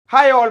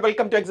Hi all,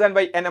 welcome to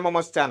XandY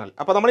NMMS channel.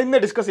 അപ്പോൾ നമ്മൾ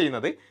ഇന്ന് ഡിസ്കസ്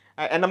ചെയ്യുന്നത്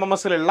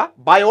NMMSലുള്ള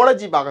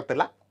ബയോളജി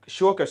ഭാഗത്തുള്ള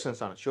ഷുവർ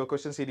ക്വസ്റ്റ്യൻസ് ആണ്. ഷുവർ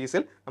ക്വസ്റ്റ്യൻ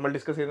സീരീസിൽ നമ്മൾ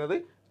ഡിസ്കസ് ചെയ്യുന്നത്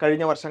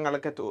കഴിഞ്ഞ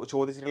വർഷങ്ങളൊക്കെ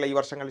ചോദിച്ചിട്ടുള്ള ഈ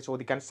വർഷങ്ങളിൽ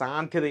ചോദിക്കാൻ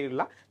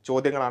സാധ്യതയുള്ള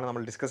ചോദ്യങ്ങളാണ്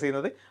നമ്മൾ ഡിസ്കസ്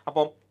ചെയ്യുന്നത്.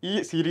 അപ്പോൾ ഈ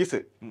സീരീസ്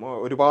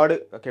ഒരുപാട്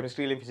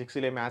കെമിസ്ട്രിയിലെയും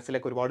ഫിസിക്സിലെയും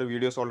മാത്സിലേക്ക് ഒരുപാട്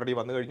വീഡിയോസ് ഓൾറെഡി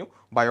വന്നു കഴിഞ്ഞു,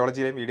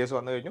 ബയോളജിയിലെയും വീഡിയോസ്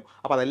വന്നു കഴിഞ്ഞു.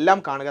 അപ്പോൾ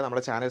അതെല്ലാം കാണുക,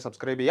 നമ്മുടെ ചാനൽ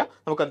സബ്സ്ക്രൈബ് ചെയ്യുക.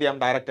 നമുക്ക് എന്ത്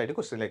ചെയ്യാം, ഡയറക്റ്റ് ആയിട്ട്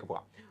ക്വസ്റ്റ്യനിലേക്ക്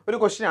പോകാം. ഒരു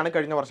ക്വസ്റ്റ്യൻ ആണ്,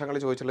 കഴിഞ്ഞ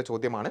വർഷങ്ങളിൽ ചോദിച്ചിട്ടുള്ള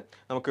ചോദ്യമാണ്,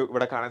 നമുക്ക്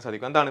ഇവിടെ കാണാൻ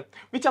സാധിക്കും. എന്താണ്?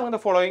 Which among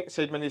the following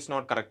statement is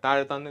not correct?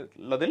 താഴെ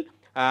തന്നിട്ടുള്ളതിൽ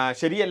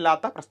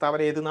ശരിയല്ലാത്ത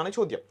പ്രസ്താവന ഏതെന്നാണ്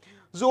ചോദ്യം.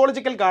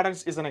 Zoological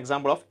gardens is an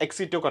example of ex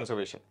situ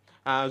conservation.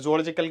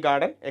 Zoological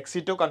garden ex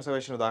situ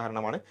conservation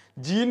ഉദാഹരണമാണ്.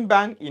 Gene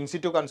bank in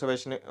situ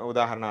conservation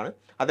ഉദാഹരണമാണ്.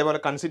 അതേപോലെ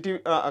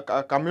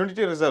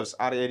community reserves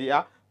are area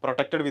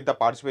protected with the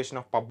participation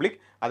of public.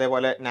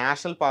 അതേപോലെ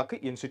national park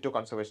in situ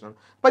conservation ആണ്.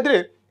 അപ്പോൾ ഇതിൽ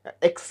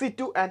X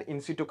situ and in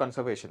situ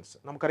conservations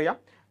നമുക്കറിയാം.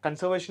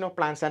 Conservation of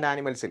plants and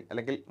ആനിമൽസിൽ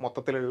അല്ലെങ്കിൽ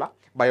മൊത്തത്തിലുള്ള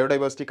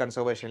ബയോഡൈവേഴ്സിറ്റി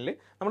കൺസർവേഷനിൽ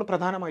നമ്മൾ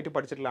പ്രധാനമായിട്ട്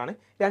പഠിച്ചിട്ടുള്ളതാണ്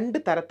രണ്ട്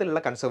തരത്തിലുള്ള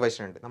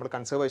കൺസർവേഷൻ ഉണ്ട്. നമ്മൾ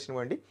കൺസർവേഷന്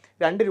വേണ്ടി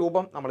രണ്ട്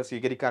രൂപം നമ്മൾ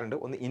സ്വീകരിക്കാറുണ്ട്.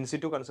 ഒന്ന് ഇൻ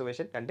സിറ്റു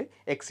കൺസർവേഷൻ, രണ്ട്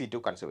എക്സ്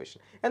സിറ്റു കൺസർവേഷൻ.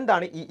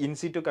 എന്താണ് ഈ ഇൻ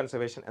സിറ്റു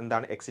കൺസർവേഷൻ,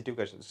 എന്താണ് എക്സ് സിറ്റു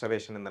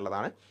കൺസർവേഷൻ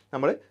എന്നുള്ളതാണ്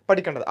നമ്മൾ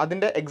പഠിക്കേണ്ടത്.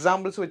 അതിൻ്റെ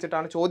എക്സാമ്പിൾസ്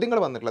വെച്ചിട്ടാണ്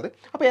ചോദ്യങ്ങൾ വന്നിട്ടുള്ളത്.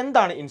 അപ്പോൾ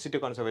എന്താണ് in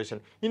situ conservation?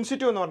 In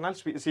situ എന്ന് പറഞ്ഞാൽ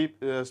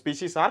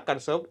species R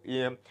conserve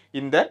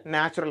in the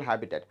natural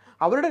habitat.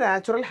 അവരുടെ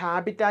നാച്ചുറൽ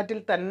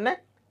ഹാബിറ്റാറ്റിൽ തന്നെ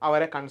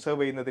അവരെ കൺസർവ്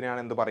ചെയ്യുന്നതിനാണ്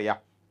എന്ത് പറയുക?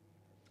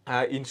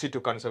 ഇൻ സിറ്റു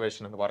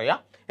കൺസർവേഷൻ എന്ന് പറയാം.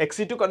 എക്സ്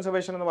സിറ്റു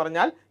കൺസർവേഷൻ എന്ന്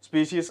പറഞ്ഞാൽ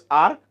species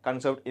R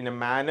conserved in A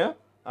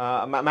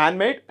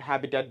man-made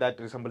habitat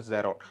that resembles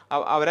their own.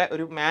 അവരെ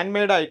ഒരു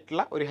മാൻമെയ്ഡ്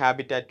ആയിട്ടുള്ള ഒരു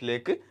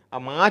ഹാബിറ്റാറ്റിലേക്ക്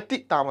മാറ്റി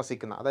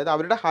താമസിക്കുന്ന, അതായത്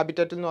അവരുടെ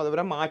ഹാബിറ്റാറ്റിൽ നിന്നും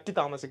അവരെ മാറ്റി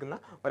താമസിക്കുന്ന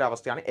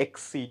ഒരവസ്ഥയാണ്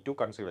X situ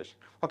conservation.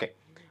 Okay.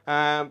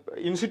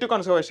 In situ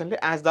conservation,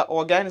 as the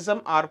organism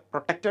are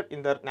protected in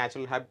their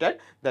natural habitat,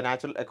 the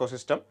natural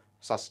ecosystem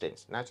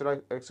sustains. Natural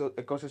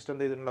ecosystem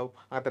ചെയ്തിട്ടുണ്ടാവും,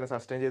 അങ്ങനെ തന്നെ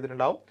സസ്റ്റെയിൻ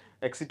ചെയ്തിട്ടുണ്ടാവും.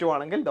 എക്സ് സിറ്റു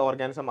ആണെങ്കിൽ the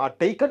organism are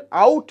taken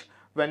out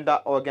when the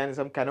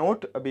organism cannot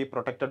be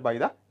protected by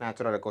the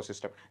natural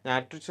ecosystem.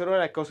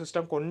 Natural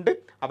ecosystem കൊണ്ട്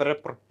അവരെ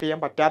protect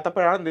ചെയ്യാൻ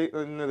പറ്റാത്തപ്പോഴാണ്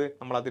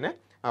നമ്മളതിനെ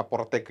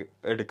പുറത്തേക്ക്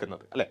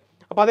എടുക്കുന്നത്, അല്ലേ?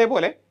 അപ്പോൾ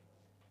അതേപോലെ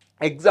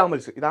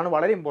എക്സാമ്പിൾസ് ഇതാണ്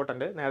വളരെ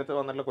ഇമ്പോർട്ടൻറ്റ്. നേരത്തെ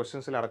വന്നിട്ടുള്ള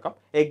ക്വസ്റ്റ്യൻസിലടക്കം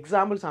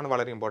എക്സാമ്പിൾസ് ആണ്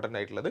വളരെ ഇമ്പോർട്ടൻ്റ്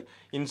ആയിട്ടുള്ളത്.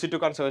 ഇൻസിറ്റു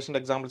കൺസർവേഷൻ്റെ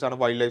എക്സാമ്പിൾസ് ആണ്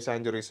wild life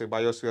sanctuaries,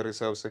 biosphere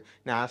reserves,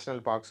 national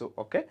parks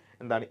ഒക്കെ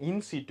എന്താണ്?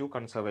 ഇൻസിറ്റു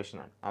കൺസർവേഷൻ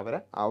ആണ്.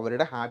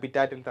 അവരുടെ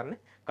ഹാബിറ്റാറ്റിൽ തന്നെ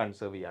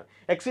കൺസർവ് ചെയ്യാണ്.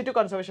 എക്സിറ്റു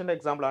കൺസർവേഷൻ്റെ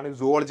എക്സാമ്പിളാണ്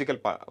സുവോളജിക്കൽ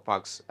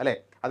പാർക്സ്, അല്ലേ?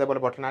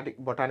 അതേപോലെ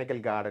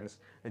ബൊട്ടാനിക്കൽ ഗാർഡൻസ്,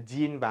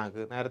 ജീൻ ബാങ്ക്.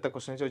 നേരത്തെ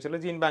ക്വസ്റ്റ്യൻ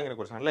ചോദിച്ചിട്ടുള്ള ജീൻ ബാങ്കിനെ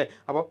കുറിച്ചാണ്, അല്ലേ?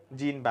 അപ്പോൾ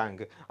ജീൻ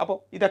ബാങ്ക്. അപ്പോൾ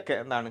ഇതൊക്കെ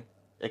എന്താണ്?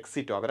 എക്സ്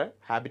സിറ്റു, അവരെ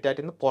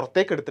ഹാബിറ്റാറ്റിൽ നിന്ന്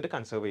പുറത്തേക്ക് എടുത്തിട്ട്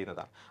കൺസർവ്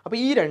ചെയ്യുന്നതാണ്. അപ്പോൾ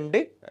ഈ രണ്ട്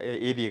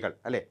ഏരിയകൾ,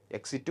 അല്ലേ,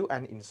 X situ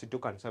and in situ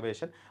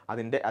conservation,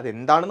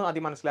 അതെന്താണെന്ന്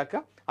ആദ്യം മനസ്സിലാക്കുക.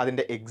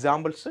 അതിൻ്റെ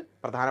എക്സാമ്പിൾസ്,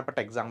 പ്രധാനപ്പെട്ട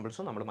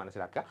എക്സാമ്പിൾസും നമ്മൾ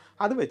മനസ്സിലാക്കുക.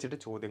 അത് വെച്ചിട്ട്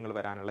ചോദ്യങ്ങൾ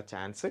വരാനുള്ള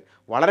ചാൻസ്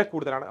വളരെ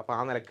കൂടുതലാണ്. അപ്പോൾ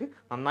ആ നിലക്ക്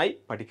നന്നായി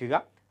പഠിക്കുക.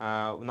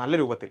 നല്ല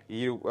രൂപത്തിൽ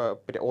ഈ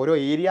ഓരോ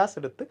ഏരിയാസ്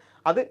എടുത്ത്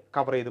അത്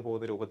കവർ ചെയ്ത്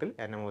പോകുന്ന രൂപത്തിൽ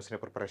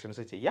NMMSൻ്റെ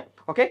പ്രിപ്പറേഷൻസ് ചെയ്യുക.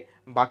 ഓക്കെ,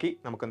 ബാക്കി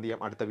നമുക്ക് എന്ത്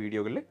ചെയ്യാം, അടുത്ത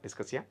വീഡിയോകളിൽ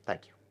ഡിസ്കസ് ചെയ്യാം.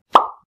 Thank you.